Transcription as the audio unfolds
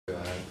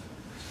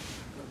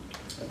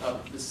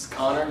This is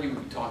Connor. You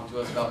talked to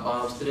us about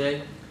bombs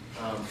today.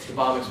 The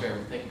bomb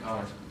experiment. Thank you,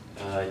 Connor.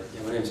 Yeah,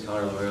 my name is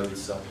Connor Lorio. I'll be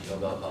talking to you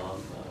about bomb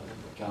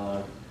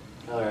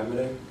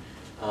calorimeter.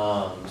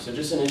 So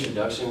just an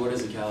introduction. What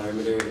is a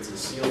calorimeter? It's a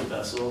sealed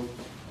vessel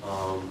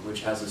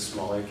which has a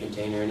smaller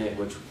container in it,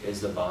 which is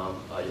the bomb.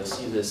 You'll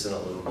see this in a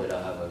little bit.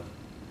 I'll have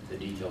the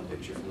detailed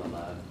picture from the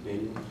lab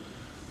manual.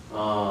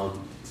 So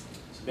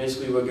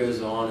basically what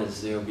goes on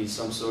is there will be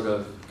some sort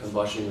of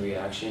combustion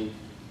reaction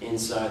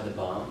inside the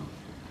bomb.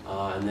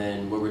 And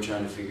then what we're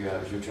trying to figure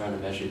out is we're trying to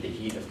measure the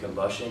heat of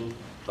combustion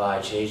by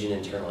changing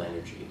internal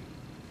energy.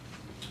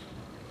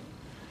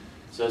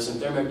 So some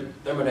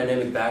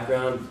thermodynamic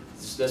background.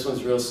 This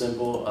one's real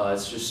simple.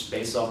 It's just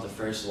based off the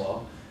first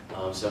law.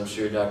 So I'm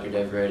sure Dr.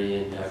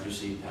 Devretti and Dr.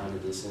 C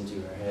pounded this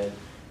into her head,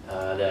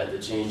 that the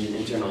change in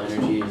internal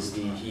energy is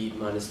the heat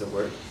minus the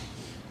work.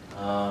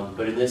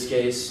 But in this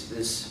case,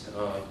 this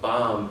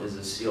bomb is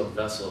a sealed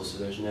vessel, so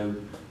there's no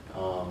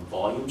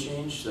volume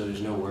change, so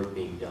there's no work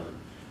being done.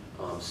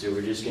 So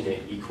we're just going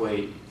to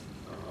equate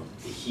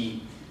the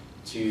heat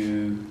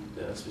to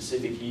the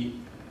specific heat,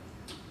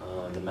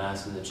 the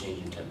mass, and the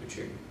change in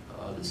temperature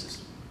of the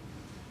system.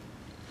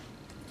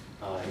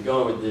 And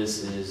going with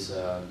this is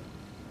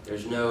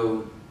there's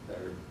no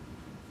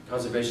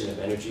conservation of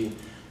energy,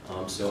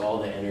 so all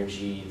the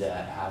energy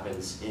that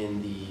happens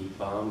in the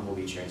bomb will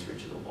be transferred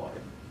to the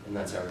water, and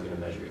that's how we're going to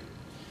measure it.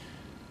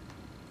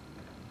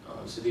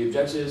 So the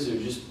objectives are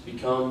just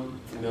become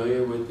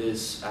familiar with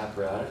this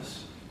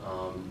apparatus.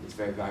 It's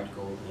very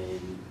practical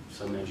in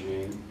some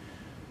engineering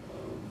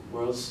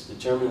worlds.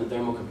 Determine the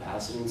thermal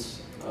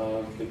capacitance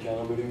of the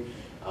calorimeter,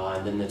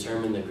 and then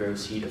determine the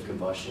gross heat of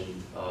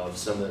combustion of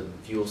some of the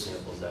fuel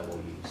samples that we'll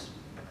use.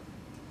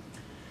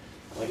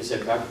 Like I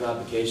said, practical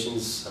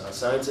applications,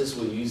 scientists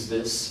will use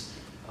this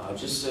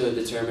just to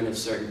determine if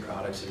certain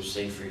products are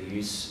safe for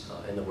use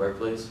in the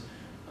workplace.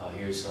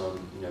 Here's some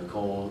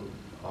coal,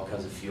 all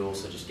kinds of fuel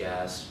such as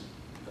gas,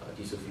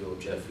 diesel fuel,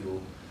 jet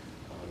fuel.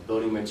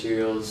 Building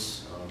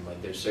materials,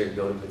 like there's certain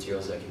building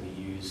materials that can be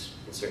used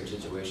in certain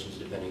situations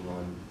depending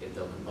on if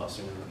they'll combust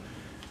or not.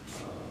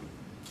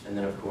 And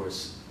then of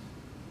course,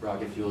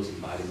 rocket fuels and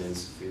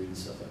vitamins, food and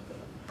stuff like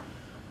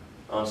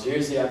that. So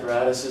here's the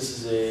apparatus.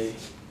 This is a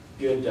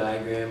good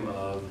diagram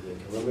of the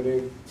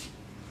calorimeter.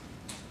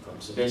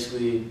 So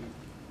basically,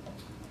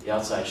 the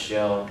outside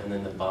shell and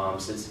then the bomb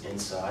sits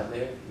inside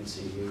there. You can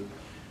see here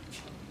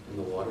in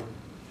the water.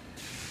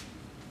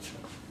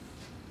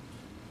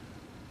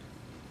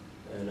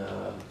 And you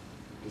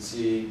can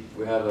see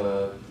we have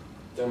a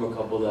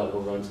thermocouple that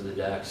will run to the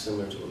DAC,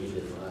 similar to what we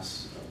did in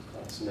last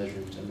class,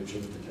 measuring temperature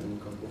with the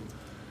thermocouple.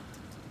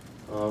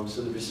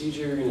 So the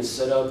procedure, we're going to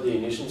set up the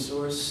ignition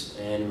source,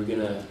 and we're going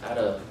to add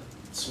a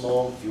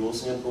small fuel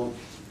sample,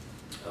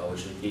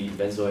 which would be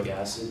benzoic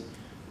acid,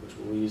 which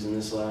we'll use in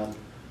this lab.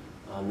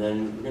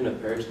 Then we're going to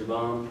purge the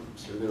bomb,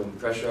 so we're going to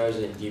pressurize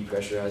it and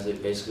depressurize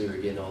it. Basically,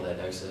 we're getting all that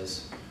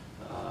excess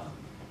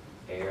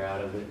air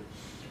out of it.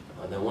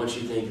 Then once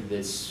you think that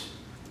it's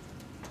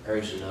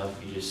purged enough,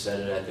 you just set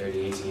it at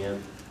 30 ATM.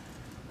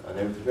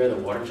 Then we prepare the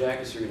water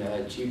jacket, so we're going to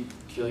add 2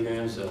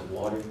 kilograms of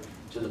water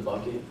to the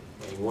bucket.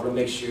 And you want to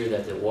make sure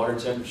that the water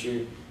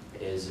temperature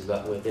is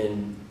about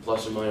within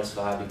plus or minus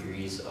 5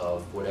 degrees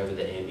of whatever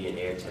the ambient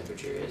air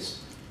temperature is,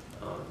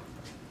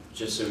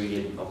 just so we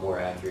get a more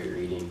accurate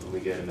reading when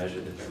we go to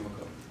measure the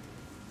thermocouple.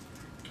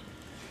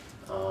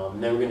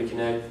 Then we're going to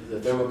connect the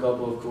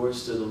thermocouple, of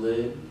course, to the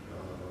lid.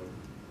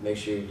 Make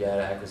sure your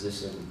data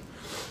acquisition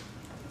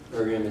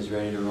program is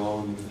ready to roll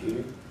on the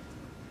computer.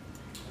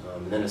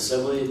 And then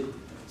assembly.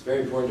 It's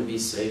very important to be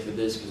safe with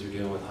this because we're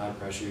dealing with high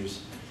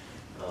pressures.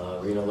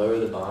 We're going to lower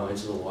the bomb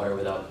into the water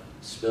without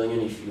spilling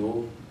any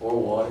fuel or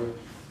water.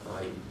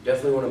 You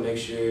definitely want to make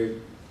sure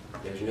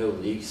there's no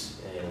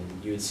leaks,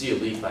 and you would see a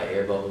leak by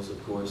air bubbles,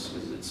 of course,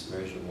 because it's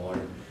submerged in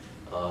water.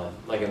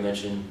 Like I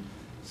mentioned,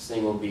 this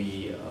thing will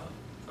be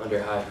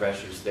under high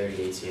pressures, 30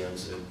 ATM,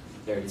 so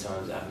 30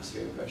 times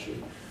atmospheric pressure.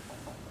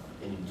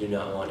 And you do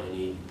not want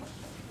any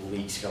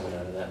leaks coming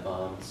out of that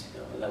bomb.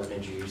 That would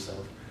injure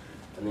yourself.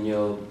 And then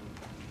you'll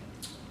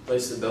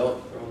place the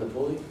belt around the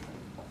pulley,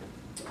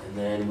 and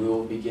then we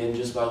will begin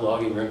just by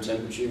logging room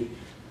temperature.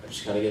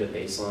 Just kind of get a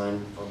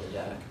baseline on the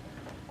DAC.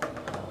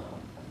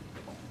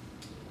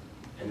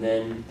 And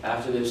then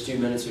after those 2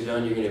 minutes are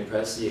done, you're going to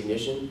press the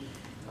ignition.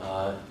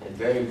 And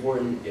very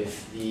important,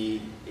 if the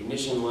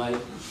ignition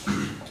light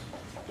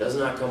does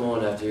not come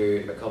on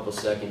after a couple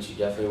seconds, you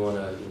definitely want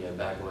to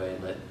back away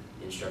and let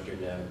the instructor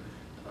know,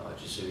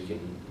 just so we can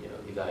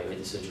evaluate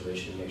the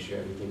situation and make sure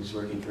everything's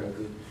working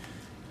correctly.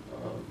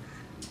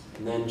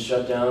 And then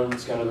shut down.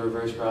 It's kind of a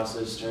reverse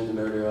process. Turn the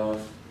motor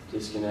off,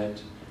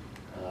 disconnect.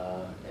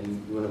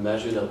 And you want to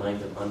measure the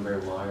length of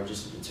unburned wire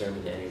just to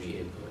determine the energy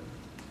input.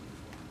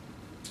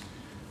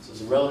 So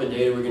some relevant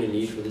data we're going to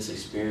need for this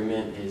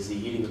experiment is the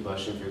heating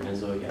combustion for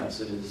benzoic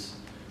acid is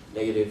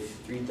negative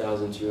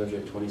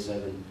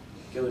 3,227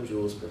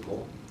 kilojoules per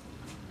mole.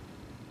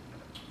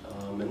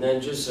 And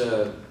then just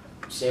a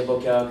sample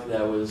calc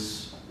that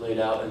was laid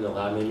out in the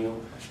lab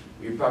manual.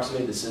 We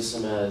approximate the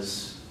system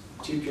as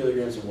 2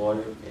 kilograms of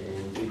water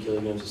and 3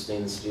 kilograms of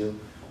stainless steel.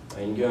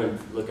 And you go and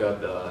look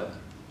up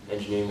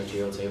engineering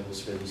material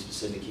tables for these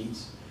specific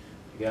heats.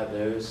 You got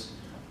those.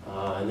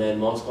 And then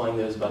multiplying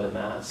those by the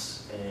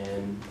mass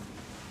and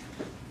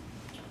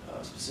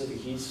specific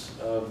heats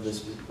of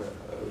the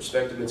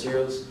respective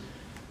materials,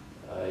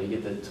 you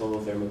get the total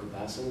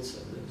thermocapacitance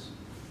of those.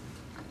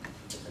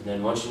 And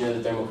then once you know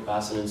the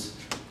thermocapacitance,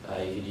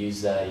 you could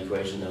use that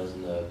equation that was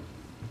in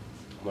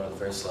one of the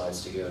first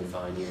slides to go and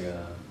find your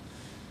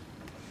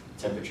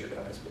temperature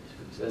rise,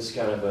 basically. So that's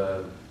kind of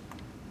a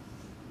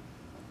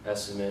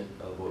estimate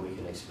of what we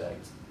can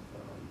expect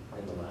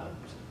in the lab.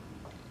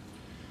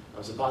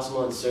 So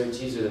possible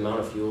uncertainties are the amount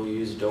of fuel you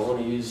use. You don't want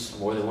to use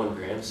more than 1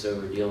 gram, so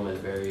we're dealing with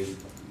very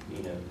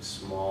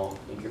small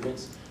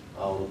increments.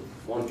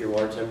 Want your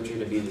water temperature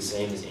to be the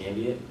same as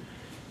ambient.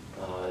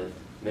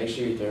 Make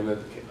sure your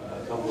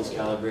thermocouple is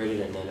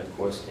calibrated, and then of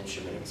course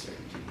instrument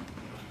uncertainty.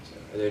 So,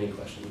 are there any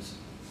questions?